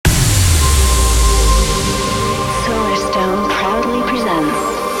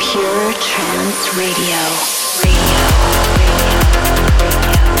Trance Radio.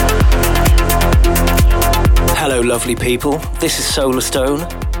 Hello lovely people, this is Solarstone,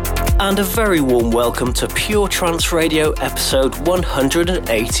 and a very warm welcome to Pure Trance Radio episode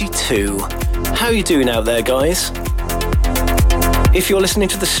 182. How are you doing out there, guys? If you're listening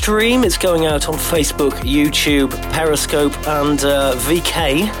to the stream, it's going out on Facebook, YouTube, Periscope and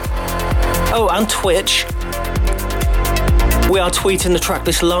VK. Oh, and Twitch. We are tweeting the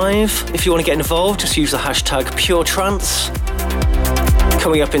tracklist live. If you want to get involved, just use the hashtag PureTrance.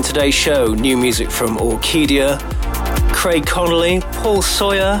 Coming up in today's show, new music from Orchidia, Craig Connolly, Paul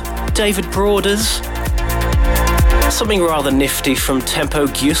Sawyer, David Broaders, something rather nifty from Tempo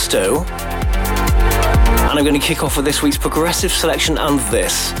Giusto. And I'm going to kick off with this week's progressive selection and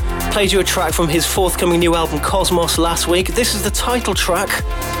this. Played you a track from his forthcoming new album Cosmos last week. This is the title track.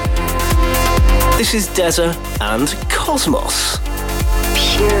 This is Deza and Cosmos.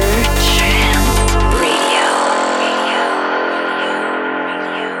 Pure Trance Radio.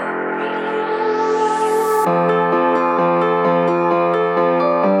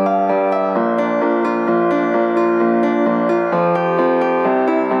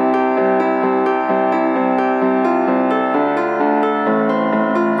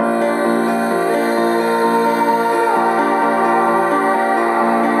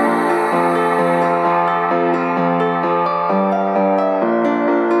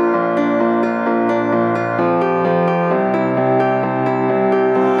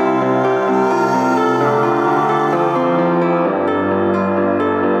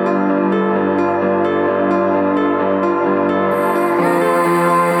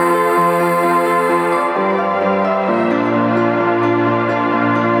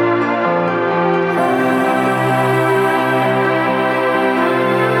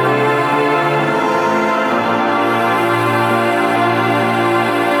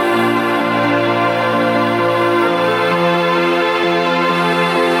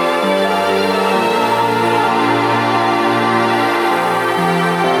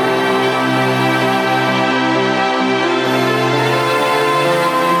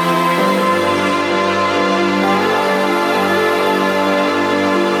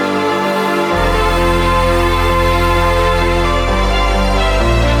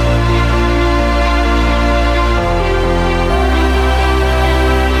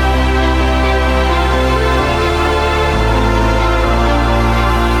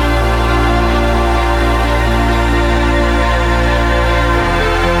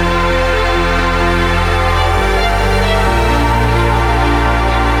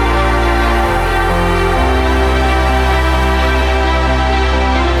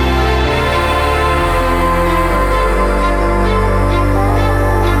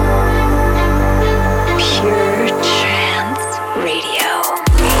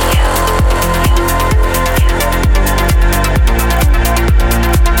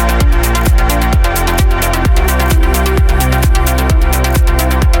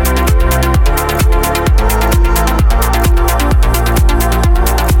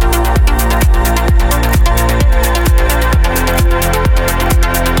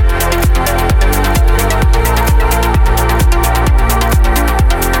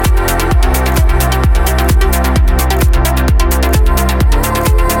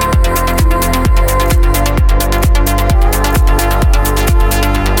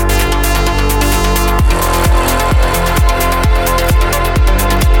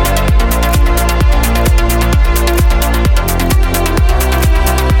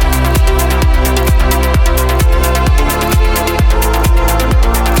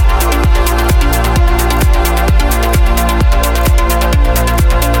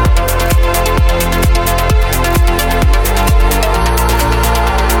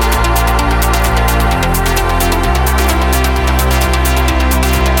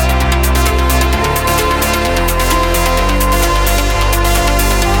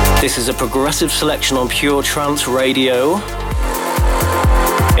 Progressive selection on Pure Trance Radio.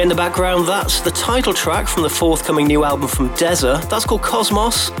 In the background, that's the title track from the forthcoming new album from Deza. That's called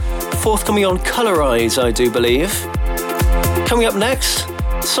Cosmos, forthcoming on Colorize, I do believe. Coming up next,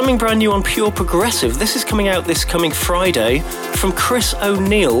 something brand new on Pure Progressive. This is coming out this coming Friday from Chris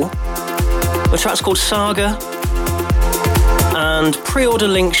O'Neill. The track's called Saga, and pre-order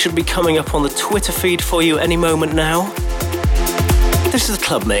links should be coming up on the Twitter feed for you any moment now. This is the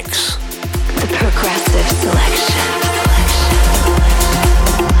Club Mix. The Progressive Selection.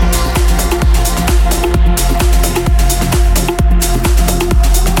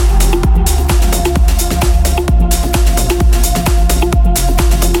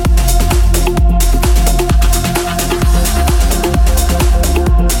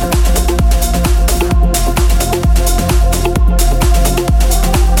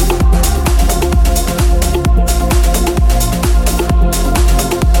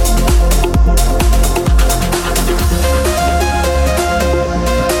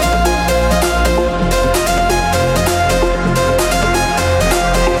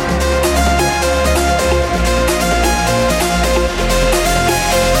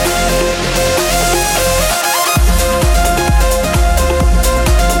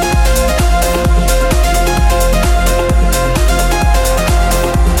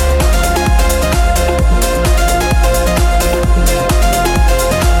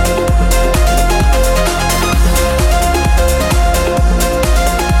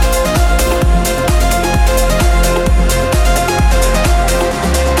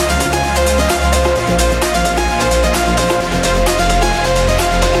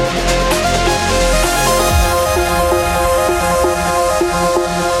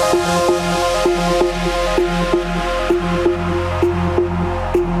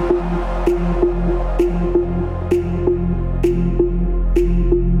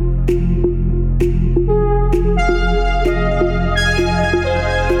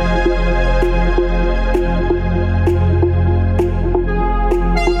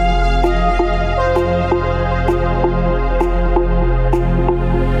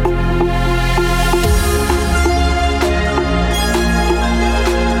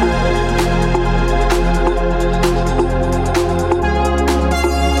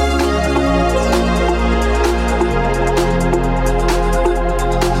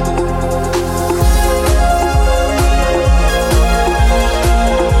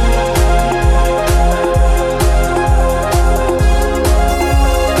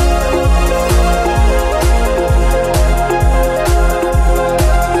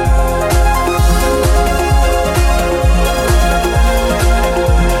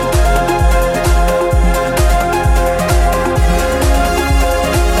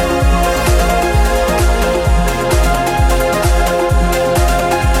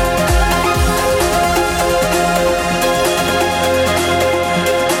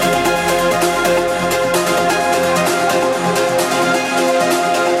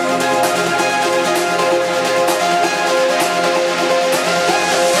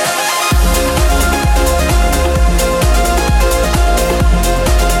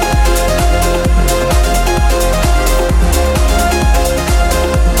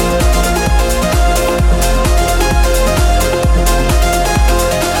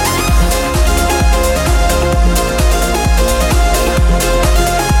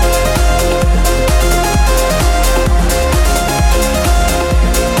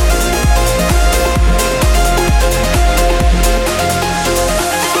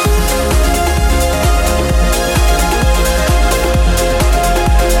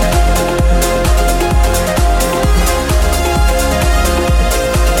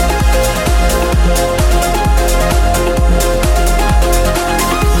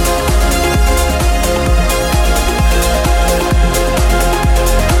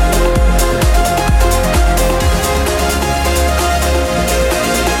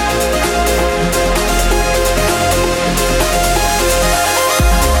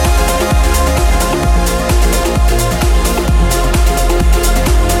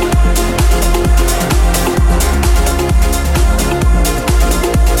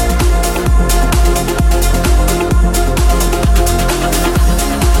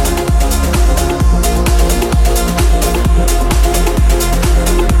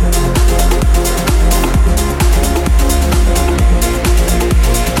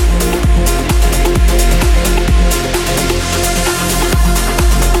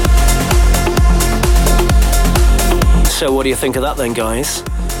 So what do you think of that then, guys?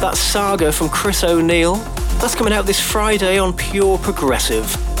 That's Saga from Chris O'Neill. That's coming out this Friday on Pure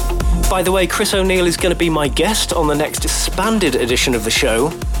Progressive. By the way, Chris O'Neill is going to be my guest on the next expanded edition of the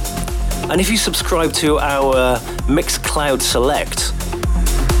show. And if you subscribe to our Mixcloud Select,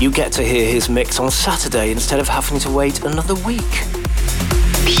 you get to hear his mix on Saturday instead of having to wait another week.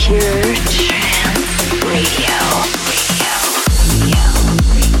 Pure Trance Radio.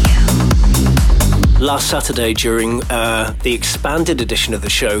 Last Saturday during the expanded edition of the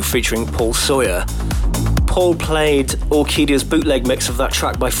show featuring Paul Sawyer, Paul played Orchidea's bootleg mix of that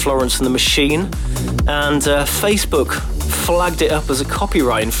track by Florence and the Machine, and Facebook flagged it up as a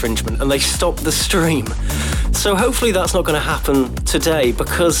copyright infringement and they stopped the stream. So hopefully that's not going to happen today,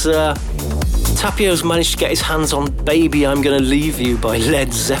 because Tapio's managed to get his hands on Baby I'm Gonna Leave You by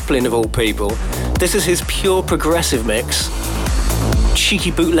Led Zeppelin of all people. This is his pure progressive mix. Cheeky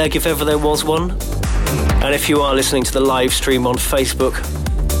bootleg if ever there was one. And if you are listening to the live stream on Facebook,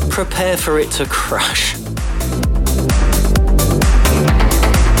 prepare for it to crash. This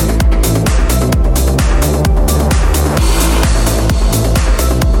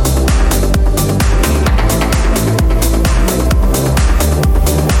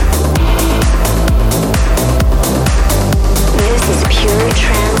is Pure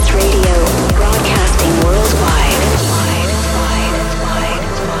Trance Radio, broadcasting worldwide.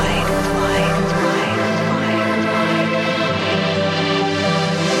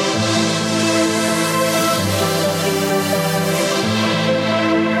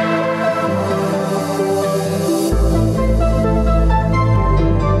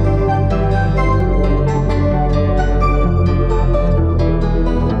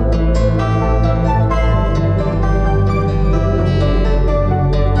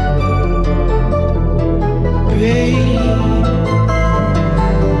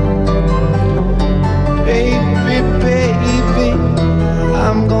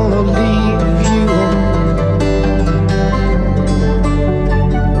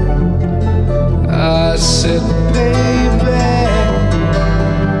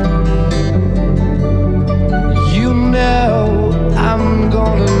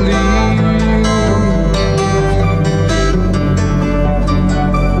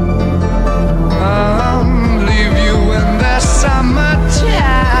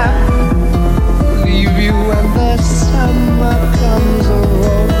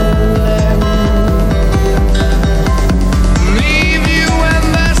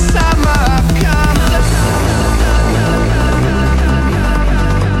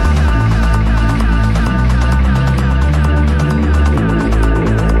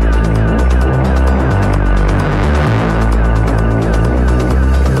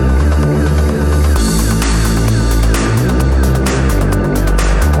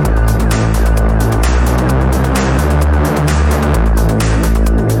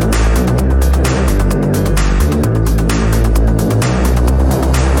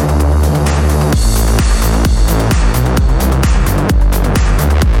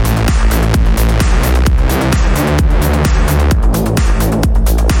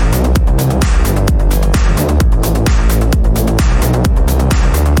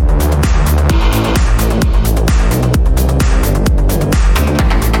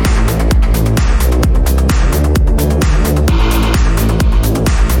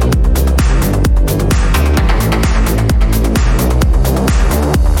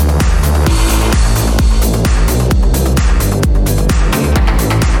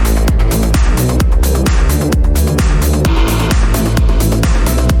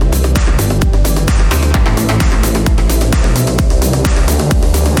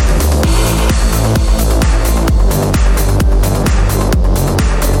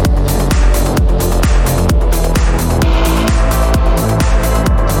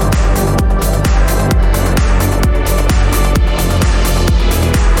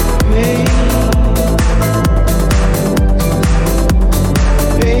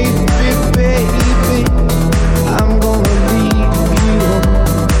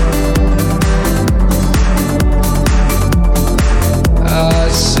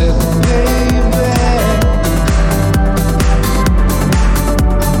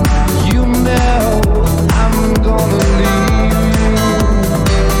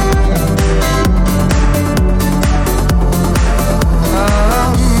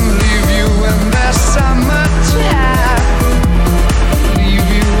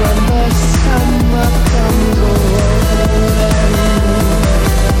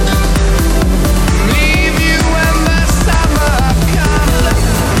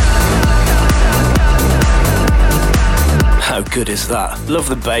 is that. Love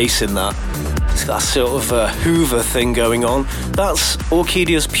the bass in that. It's got a sort of Hoover thing going on. That's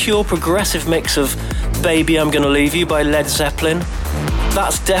Orchidea's pure progressive mix of Baby I'm Gonna Leave You by Led Zeppelin.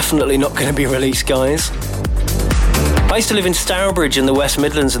 That's definitely not going to be released, guys. I used to live in Stourbridge in the West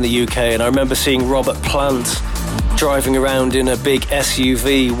Midlands in the UK, and I remember seeing Robert Plant driving around in a big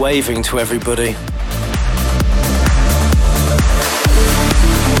SUV waving to everybody.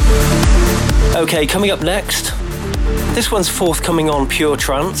 Okay, coming up next, this one's forthcoming on Pure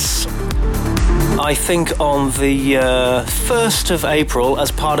Trance. I think on the 1st of April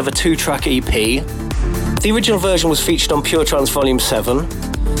as part of a 2-track EP. The original version was featured on Pure Trance Volume 7.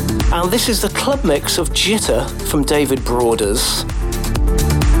 And this is the club mix of Jitter from David Broaders.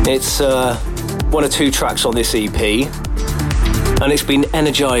 It's one of 2 tracks on this EP. And it's been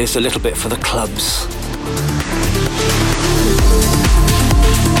energised a little bit for the clubs.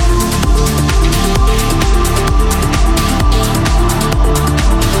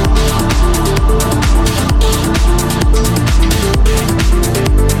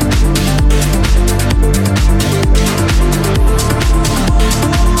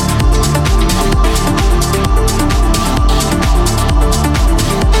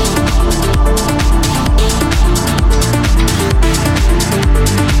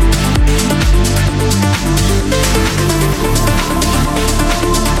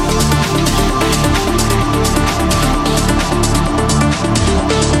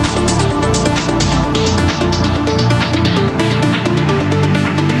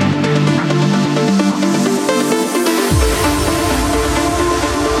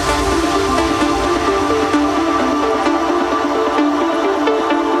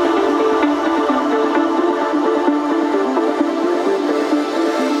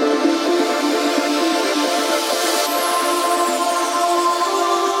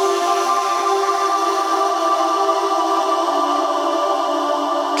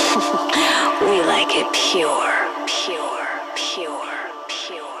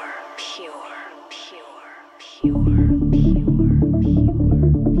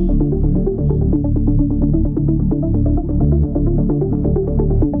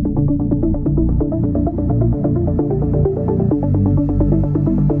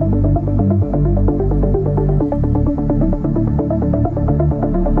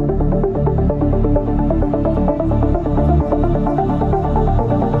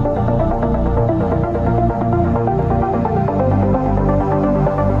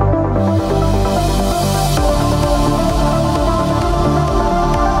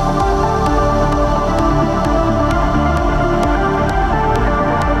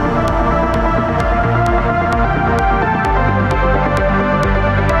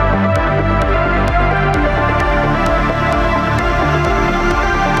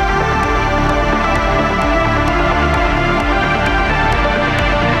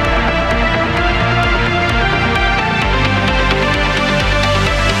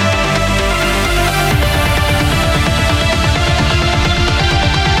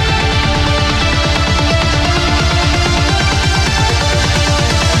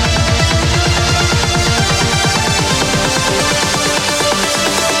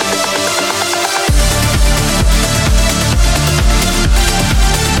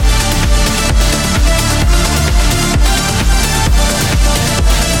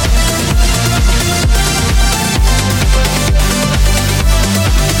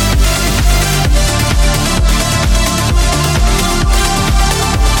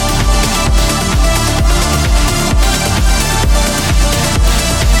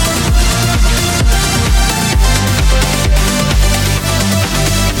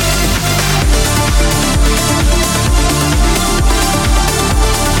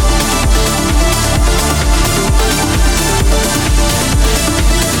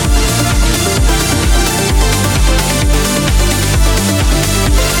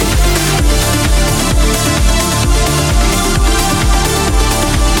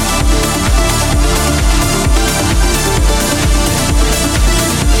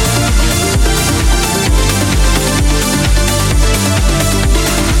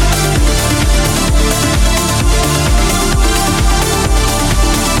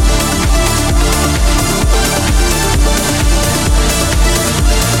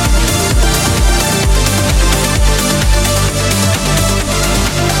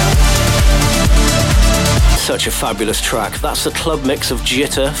 Such a fabulous track. That's the club mix of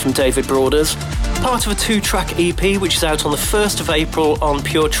Jitter from David Broaders, part of a 2-track EP which is out on the 1st of April on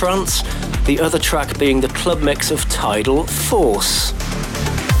Pure Trance, the other track being the club mix of Tidal Force.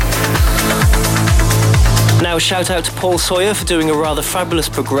 Now, a shout out to Paul Sawyer for doing a rather fabulous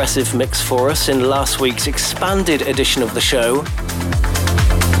progressive mix for us in last week's expanded edition of the show.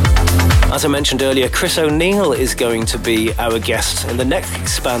 As I mentioned earlier, Chris O'Neill is going to be our guest in the next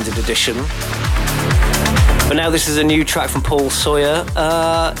expanded edition. But now this is a new track from Paul Sawyer.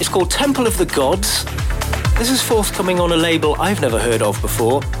 It's called Temple of the Gods. This is forthcoming on a label I've never heard of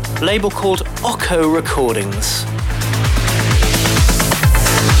before, a label called Occo Recordings.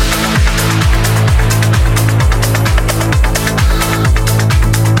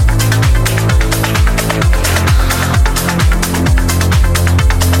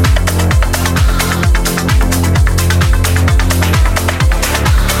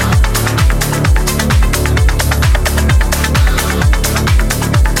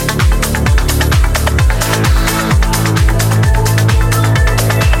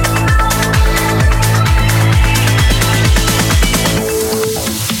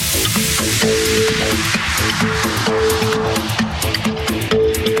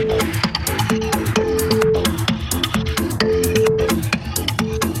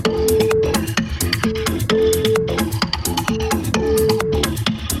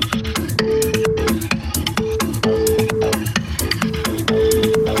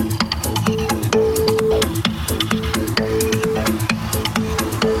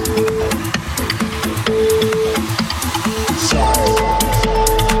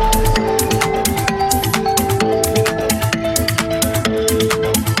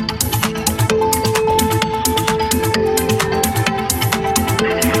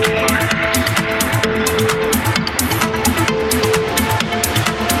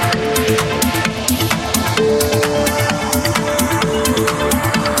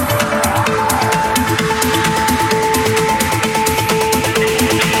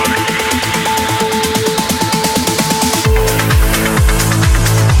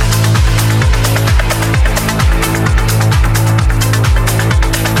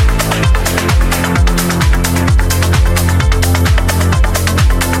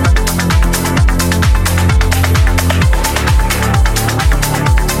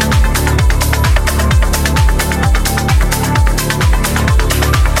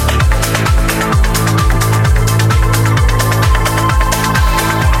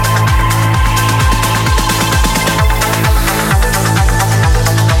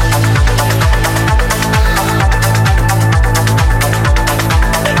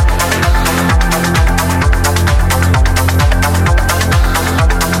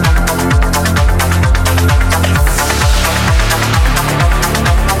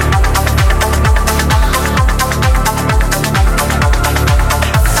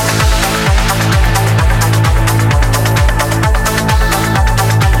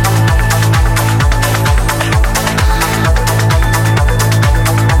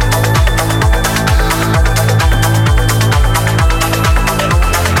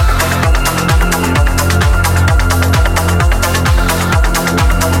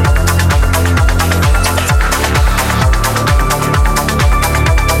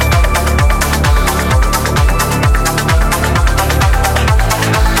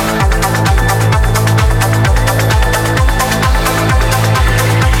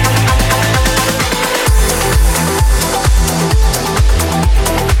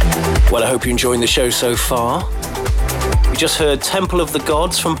 Hope you're enjoying the show so far. We just heard Temple of the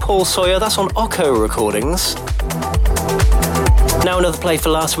Gods from Paul Sawyer. That's on Occo Recordings. Now another play for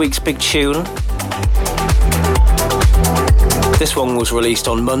last week's big tune. This one was released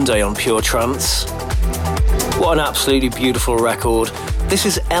on Monday on Pure Trance. What an absolutely beautiful record. This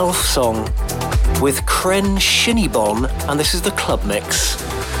is Elf Song with Kren Shinibon, and this is the club mix.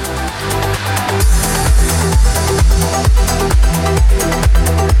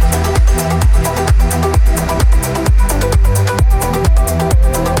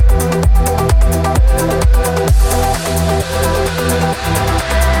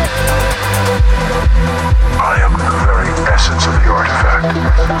 I am the very essence of the artifact,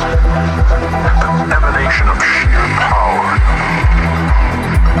 the emanation of sheer power,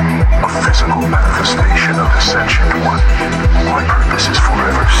 a physical manifestation of the sentient one. My purpose is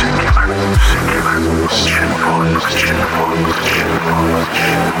forever singular, singular,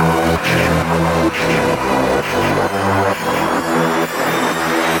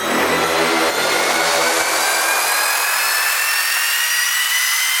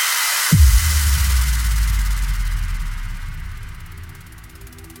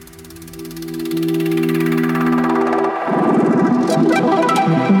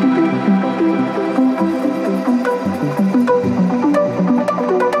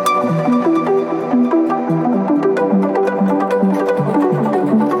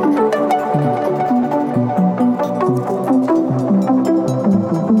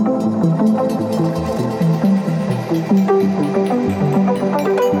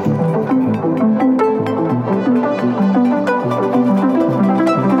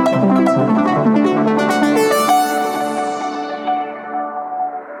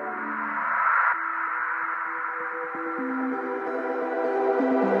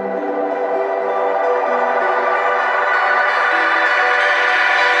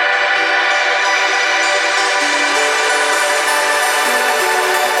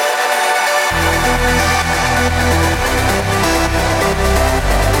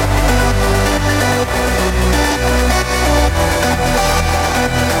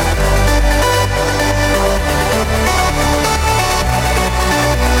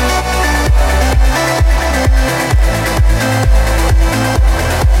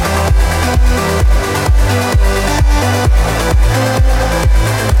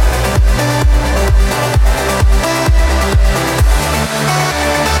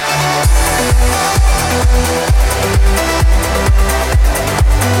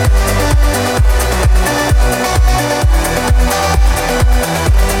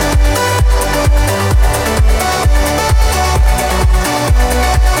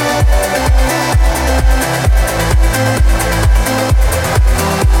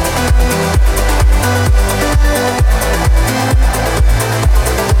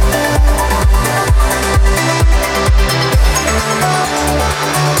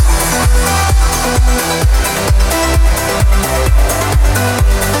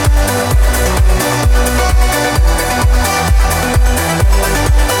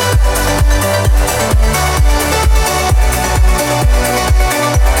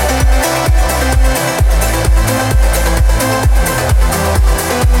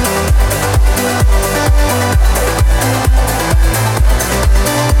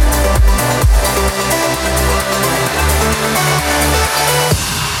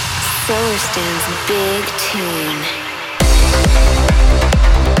 Stan's big tune.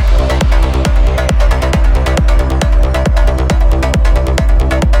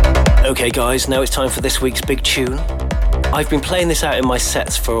 Okay guys, now it's time for this week's big tune. I've been playing this out in my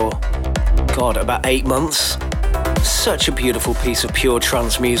sets for, about 8 months. Such a beautiful piece of pure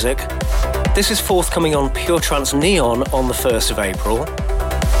trance music. This is forthcoming on Pure Trance Neon on the 1st of April.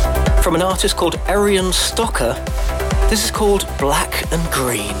 From an artist called Arian Stocker, this is called Black and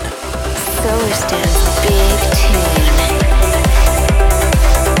Green. Solar Stan's big tune.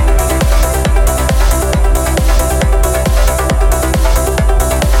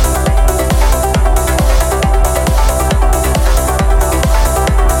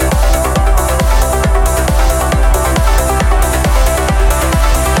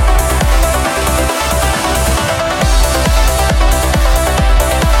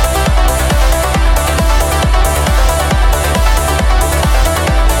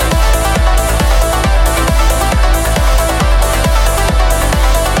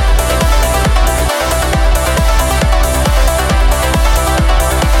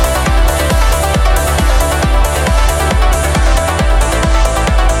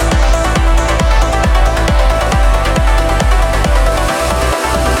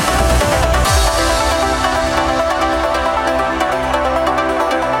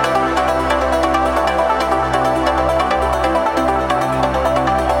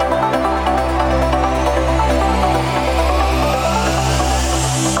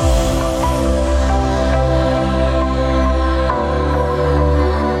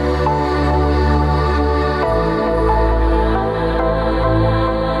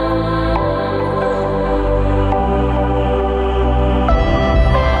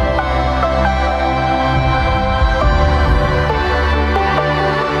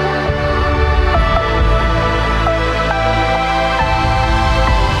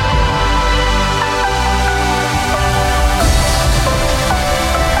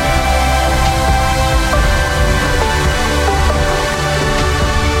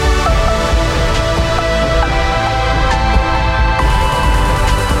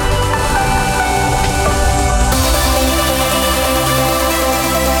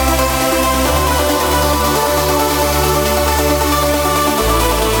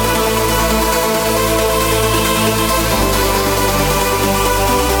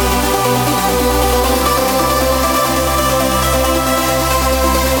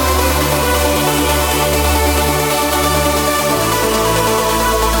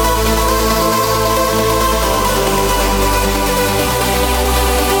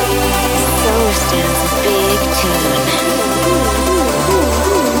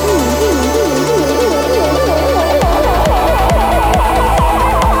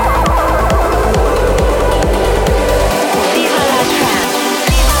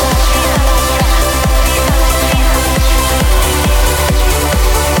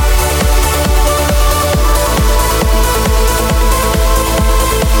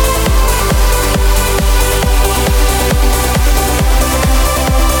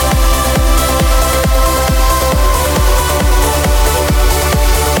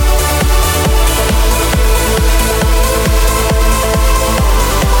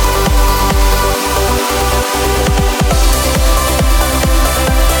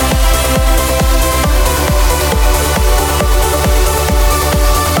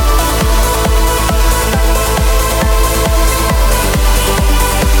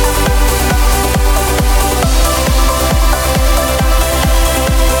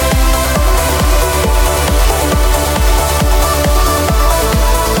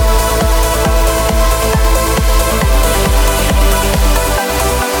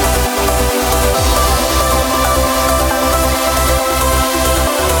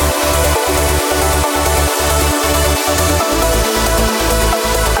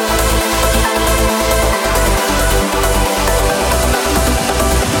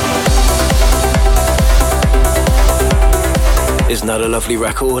 Isn't that a lovely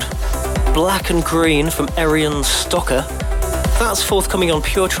record? Black and Green from Arian Stocker. That's forthcoming on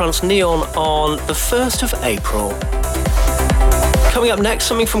Pure Trance Neon on the 1st of April. Coming up next,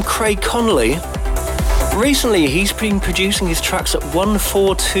 something from Craig Connolly. Recently, he's been producing his tracks at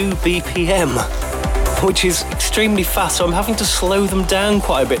 142 BPM, which is extremely fast, so I'm having to slow them down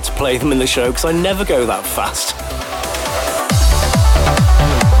quite a bit to play them in the show because I never go that fast.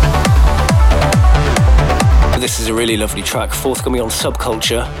 This is a really lovely track, forthcoming on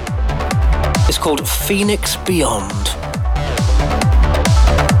Subculture. It's called Phoenix Beyond.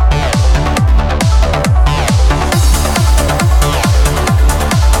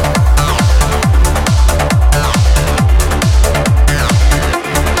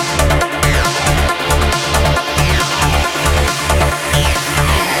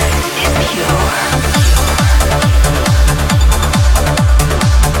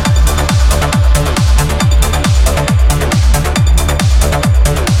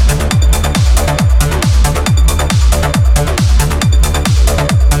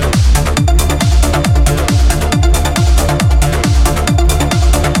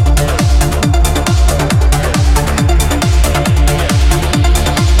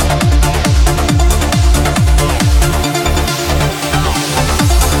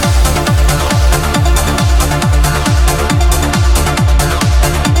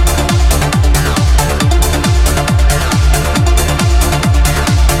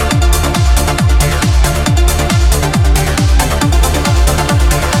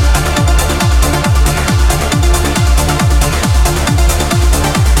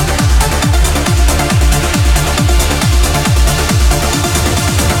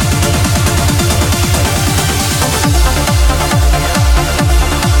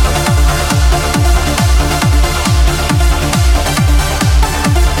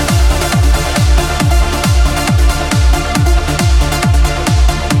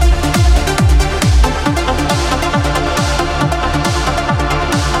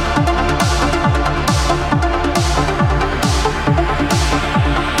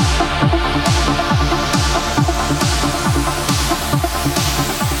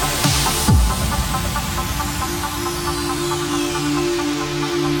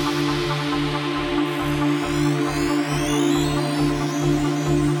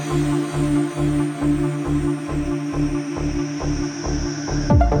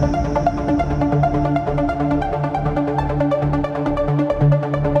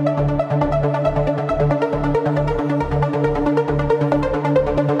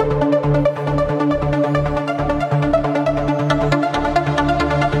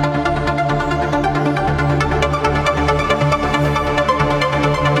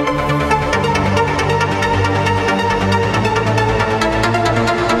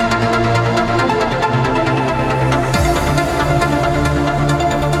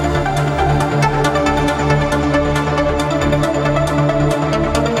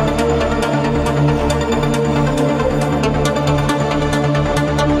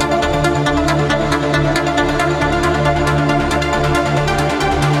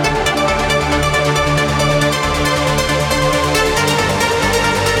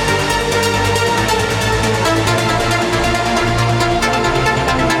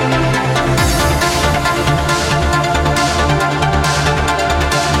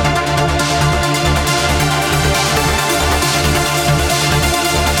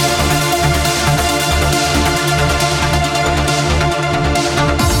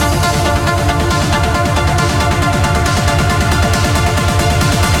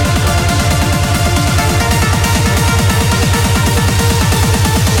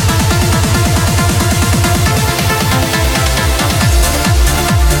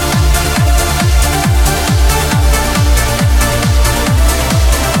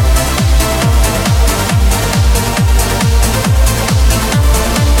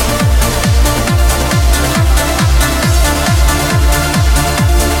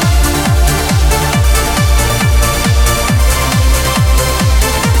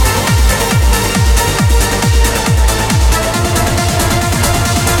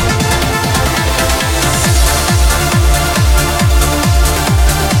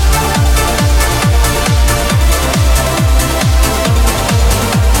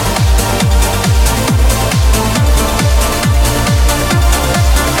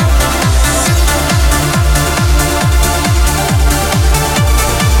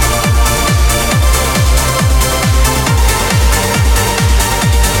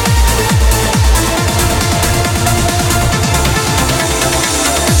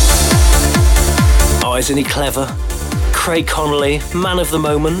 Surprisingly clever. Craig Connolly, man of the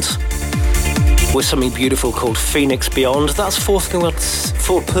moment, with something beautiful called Phoenix Beyond. That's forthcoming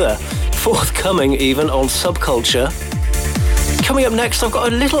even on Subculture. Coming up next, I've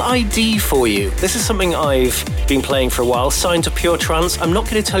got a little ID for you. This is something I've been playing for a while, signed to Pure Trance. I'm not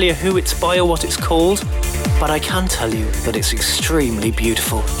going to tell you who it's by or what it's called, but I can tell you that it's extremely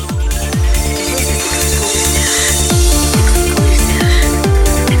beautiful.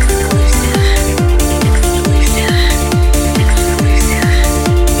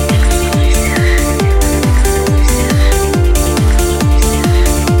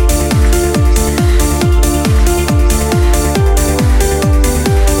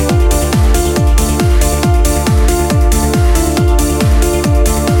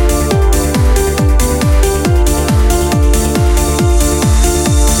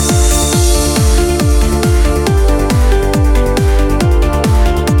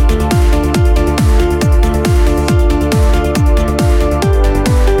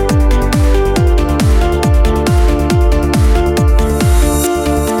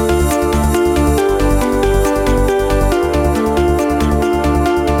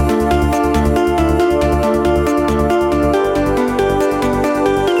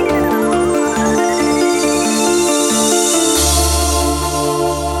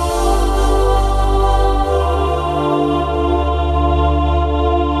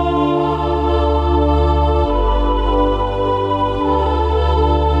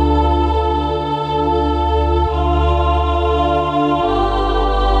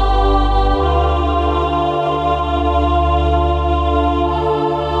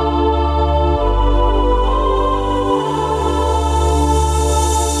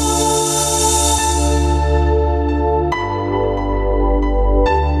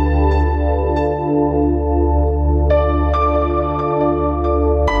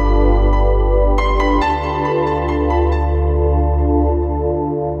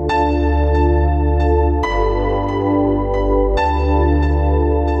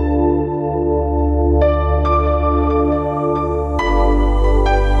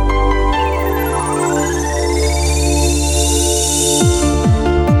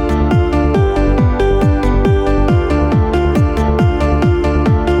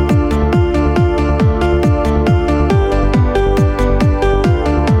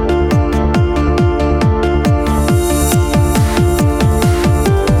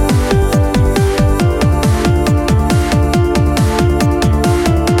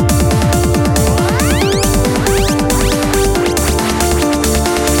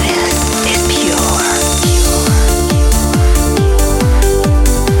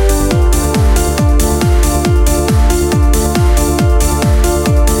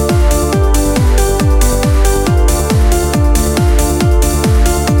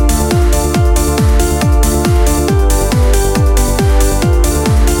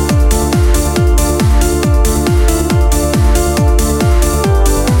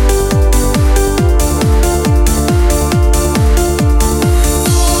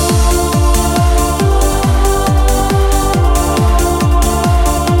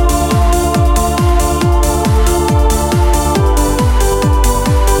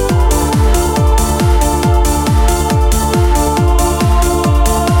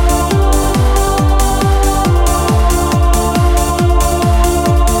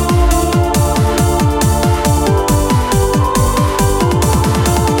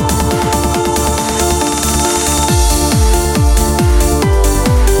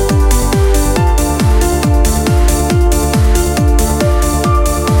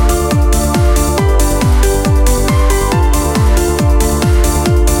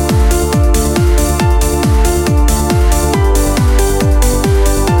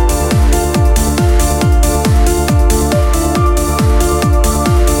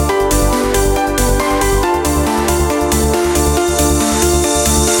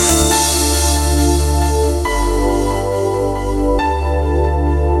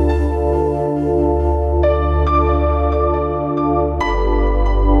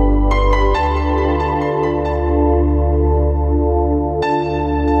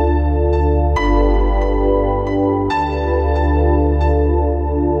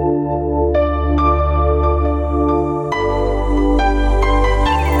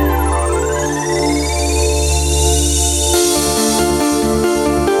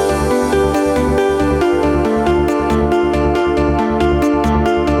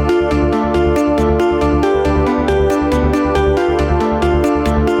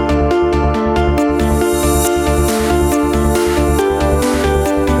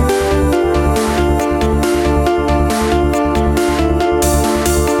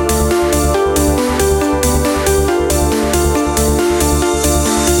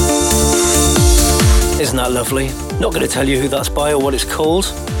 that lovely? Not going to tell you who that's by or what it's called,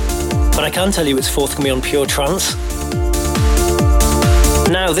 but I can tell you it's forthcoming on Pure Trance.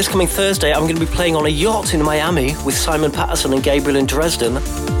 Now, this coming Thursday, I'm going to be playing on a yacht in Miami with Simon Patterson and Gabriel in Dresden.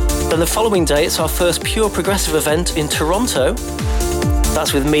 Then the following day, it's our first Pure Progressive event in Toronto.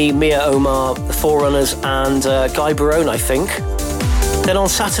 That's with me, Mia Omar, the Forerunners, and Guy Barone, I think. Then on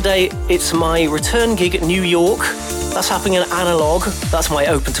Saturday, it's my return gig at New York. That's happening in Analog. That's my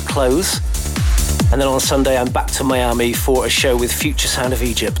open to close. And then on Sunday, I'm back to Miami for a show with Future Sound of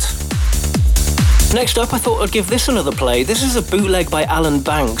Egypt. Next up, I thought I'd give this another play. This is a bootleg by Alan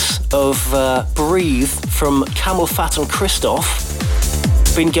Banks of Breathe from Camel Fat and Christoph.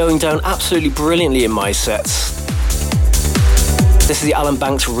 Been going down absolutely brilliantly in my sets. This is the Alan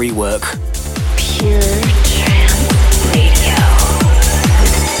Banks rework. Pure Trance Radio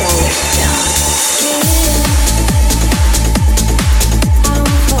with Solarstone.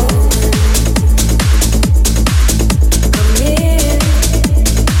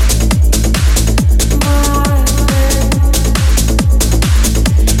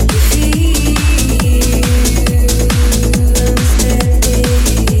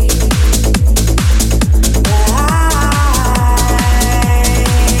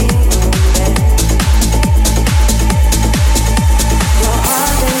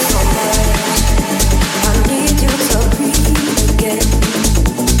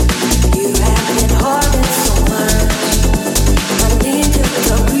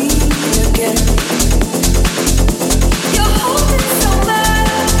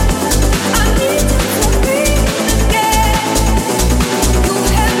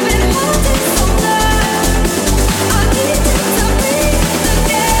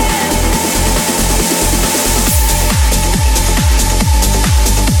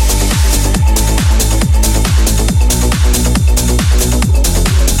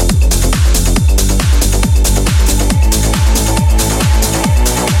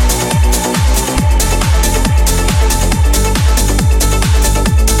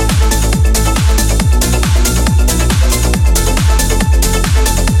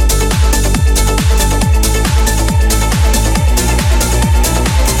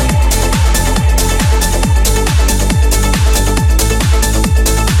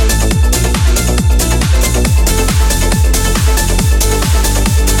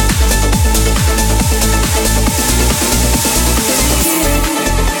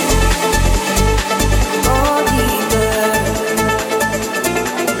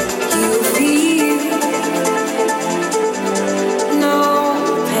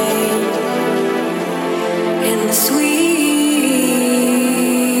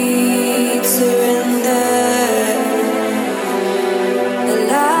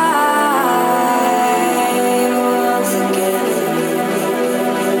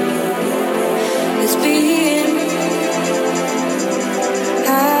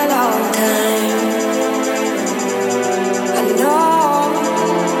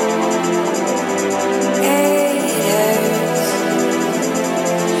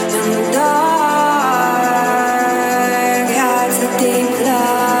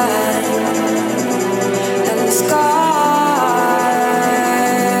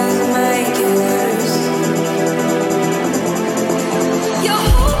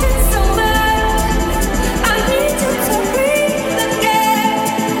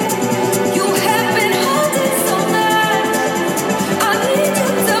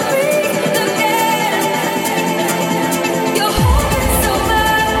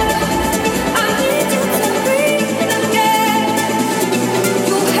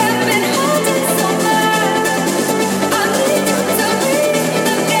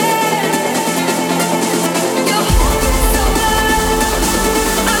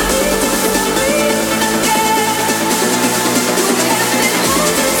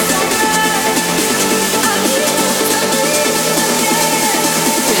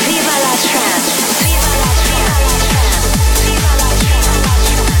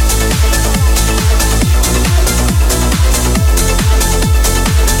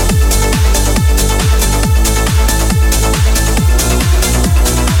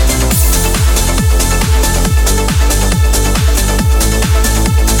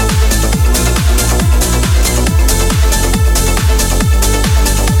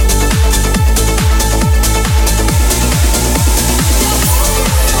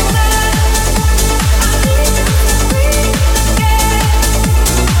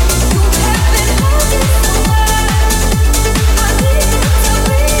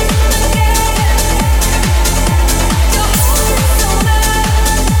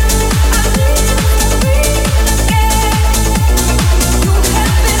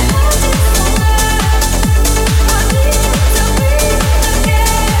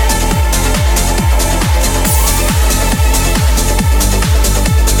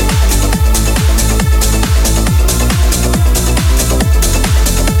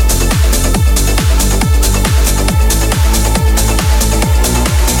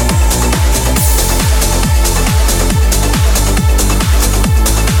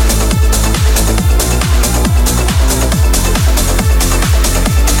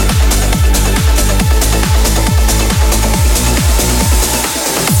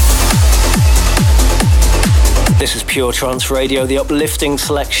 Pure Trance Radio, the uplifting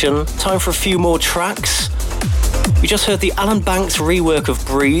selection. Time for a few more tracks. We just heard the Alan Banks rework of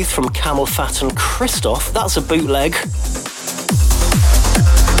Breathe from Camel Fat and Christoph. That's a bootleg.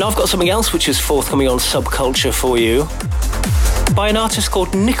 Now I've got something else which is forthcoming on Subculture for you, by an artist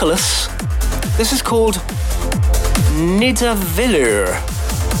called Nicholas. This is called Nidavellir.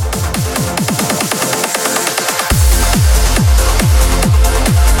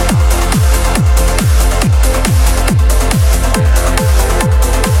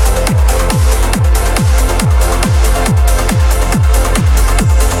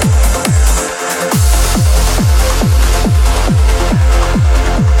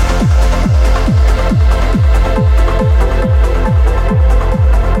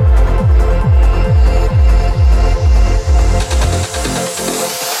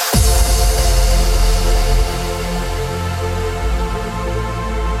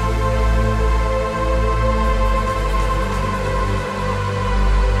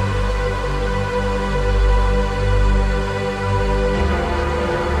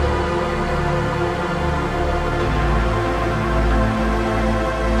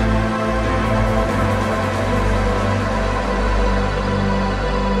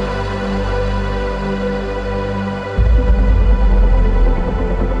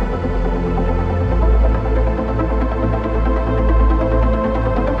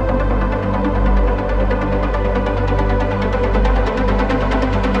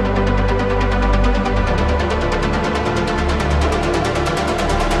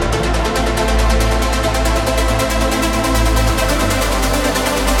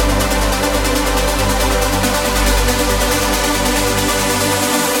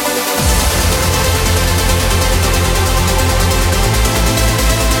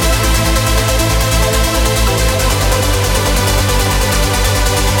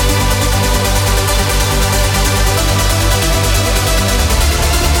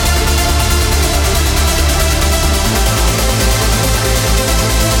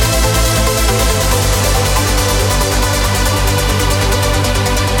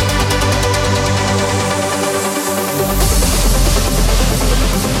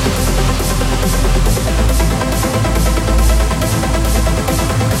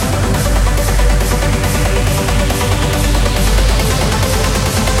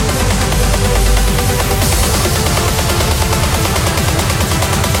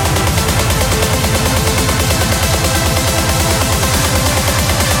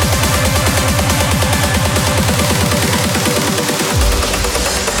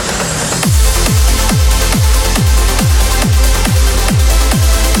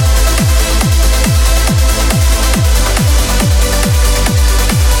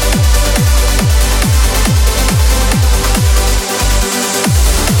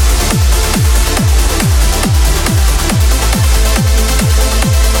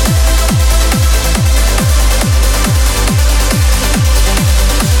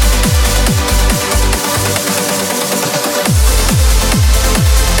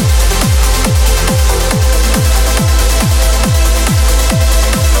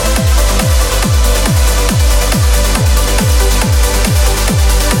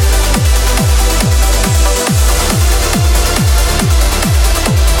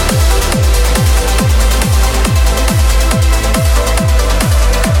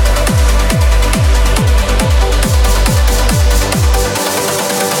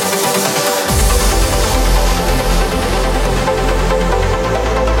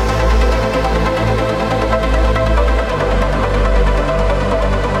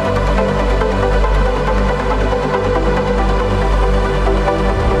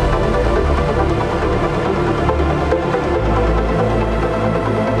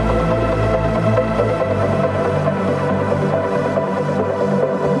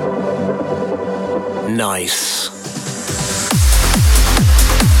 Nice.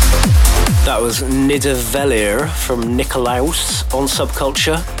 That was Nidavellir from Nikolaus on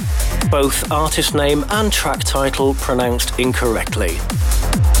Subculture. Both artist name and track title pronounced incorrectly.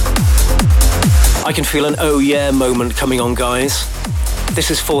 I can feel an oh yeah moment coming on, guys.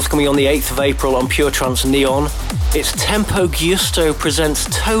 This is forthcoming on the 8th of April on Pure Trance Neon. It's Tempo Giusto presents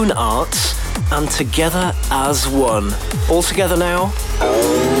Tone Arts and Together as One. All together now?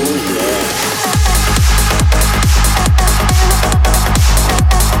 Oh yeah.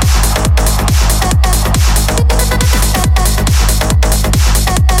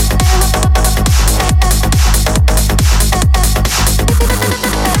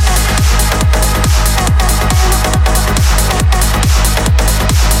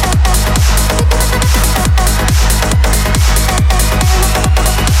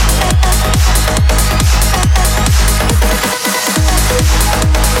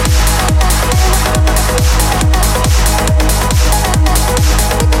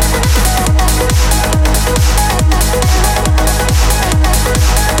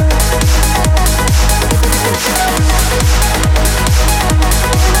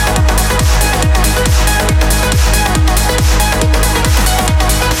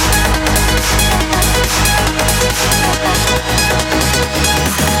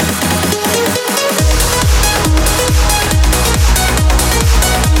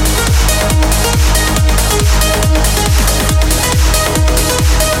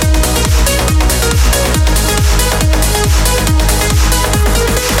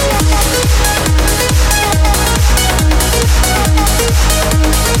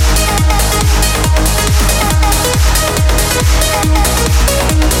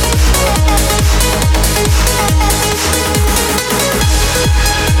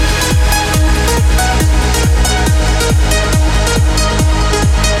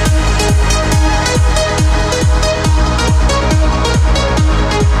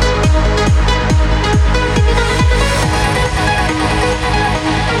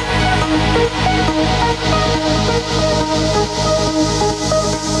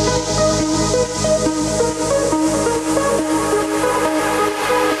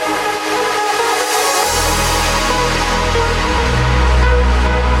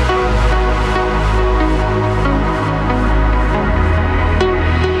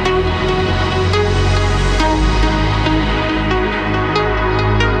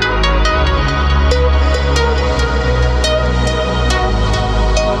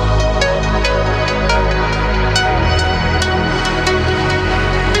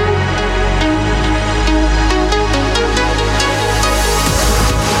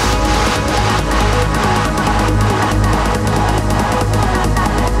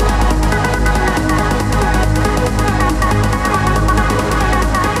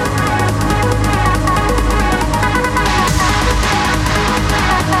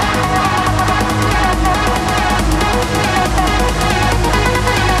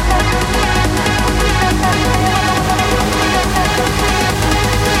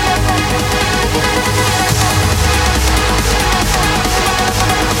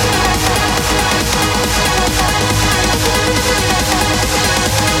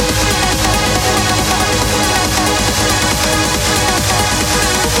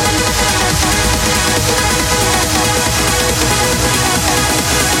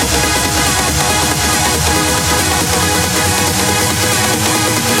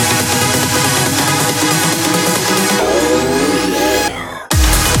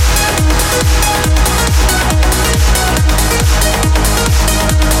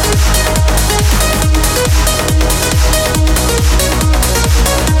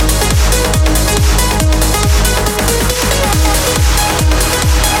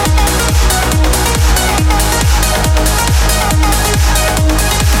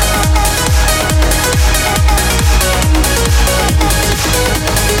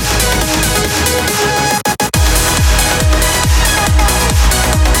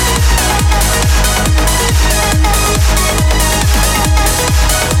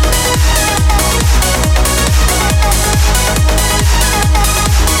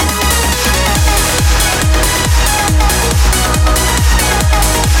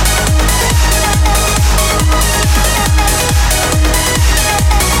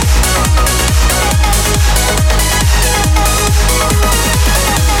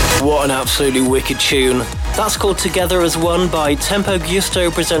 absolutely wicked tune. That's called Together as One by Tempo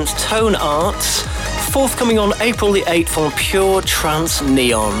Giusto presents Tone Arts, forthcoming on April the 8th on Pure Trance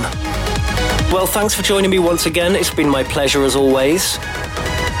Neon. Well, thanks for joining me once again. It's been my pleasure as always.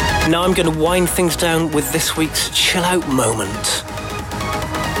 Now I'm going to wind things down with this week's chill out moment.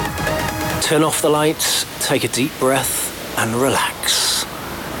 Turn off the lights, take a deep breath and relax.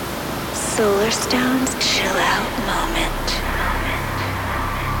 Solarstone's chill out moment.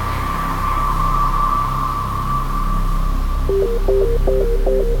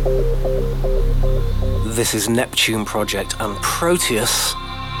 This is Neptune Project and Proteus,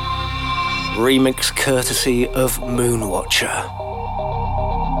 remix courtesy of Moonwatcher.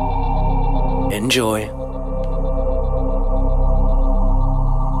 Enjoy.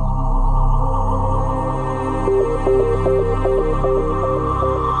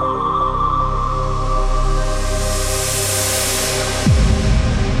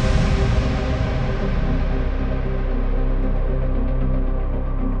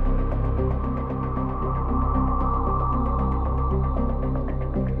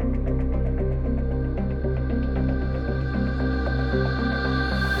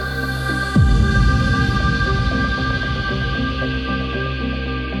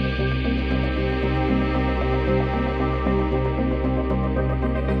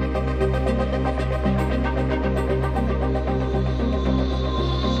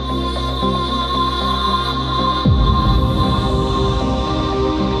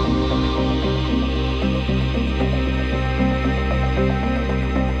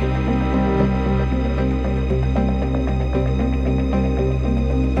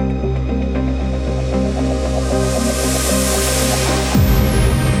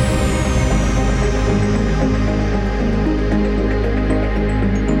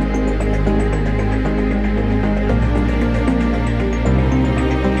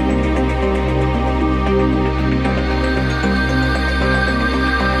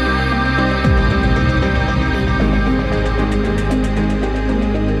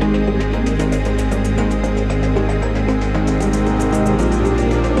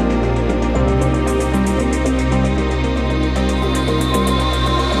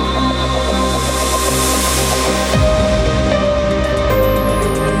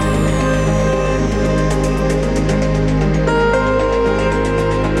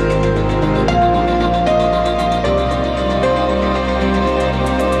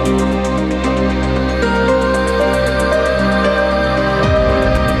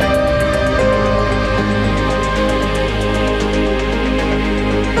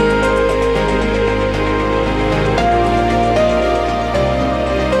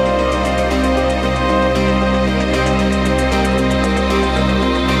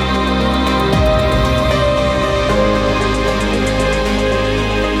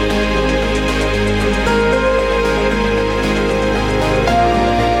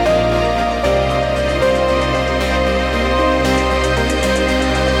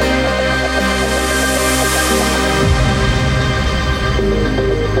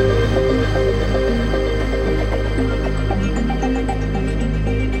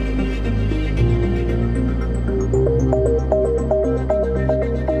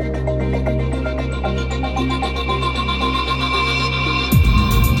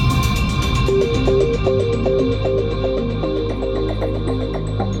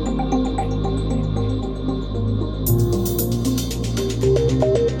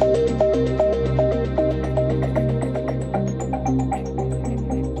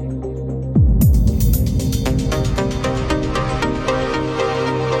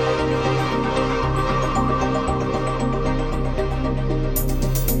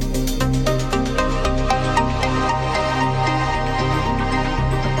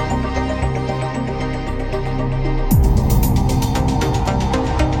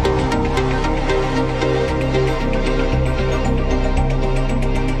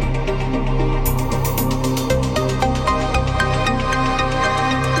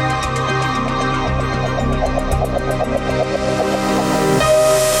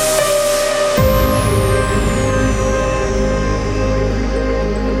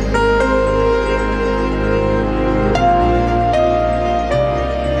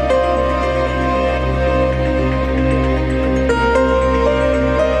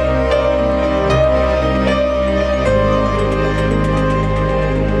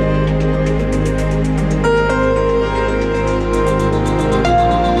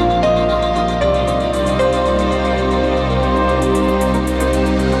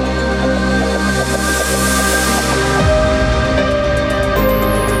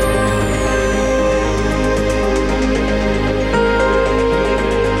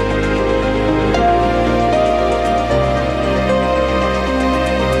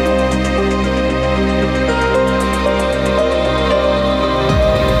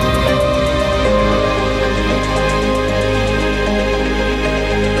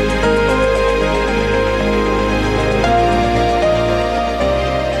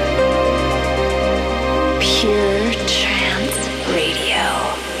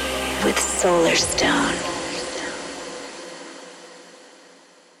 Solarstone.